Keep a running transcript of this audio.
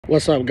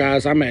What's up,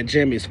 guys? I'm at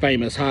Jimmy's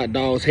Famous Hot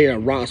Dogs here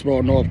in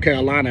Roxborough, North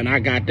Carolina, and I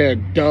got their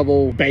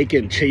double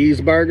bacon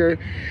cheeseburger.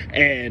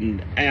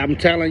 And I'm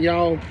telling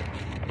y'all,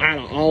 out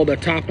of all the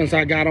toppings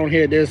I got on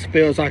here, this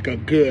feels like a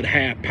good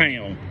half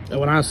pound. And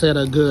when I said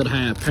a good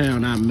half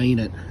pound, I mean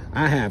it.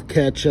 I have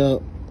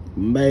ketchup,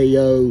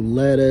 mayo,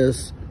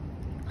 lettuce,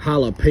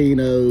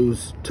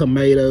 jalapenos,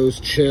 tomatoes,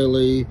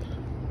 chili,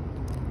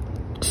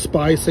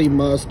 spicy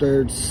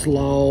mustard,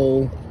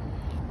 slaw.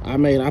 I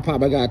mean, I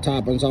probably got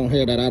toppings on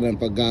here that I done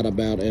forgot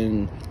about.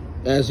 And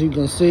as you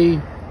can see,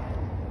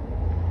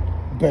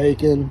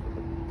 bacon.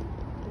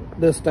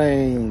 This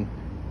thing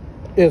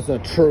is a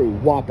true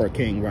Whopper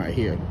King right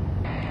here.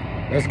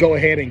 Let's go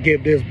ahead and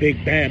give this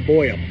big bad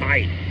boy a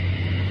bite.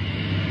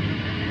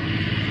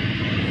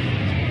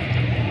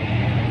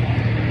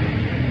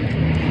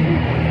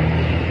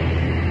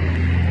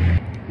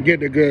 Get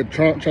the good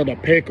chunks of the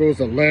pickles,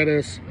 the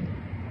lettuce,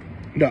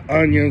 the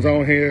onions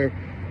on here.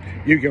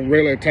 You can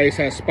really taste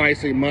that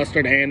spicy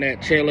mustard and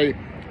that chili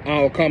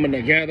all coming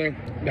together.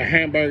 The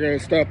hamburger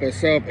and stuff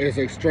itself is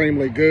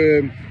extremely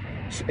good,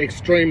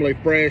 extremely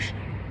fresh.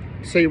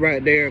 See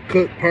right there,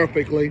 cooked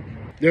perfectly.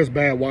 This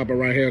bad Whopper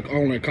right here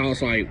only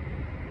costs like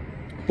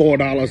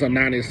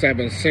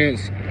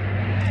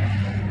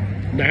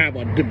 $4.97 to have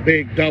a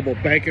big double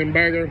bacon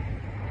burger.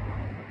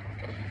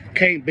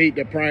 Can't beat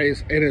the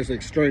price. It is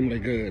extremely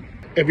good.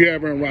 If you're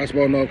ever in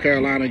Roxborough, North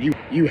Carolina,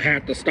 you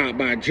have to stop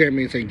by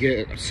Jimmy's and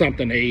get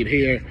something to eat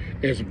here.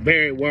 It's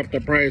very worth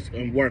the price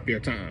and worth your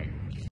time.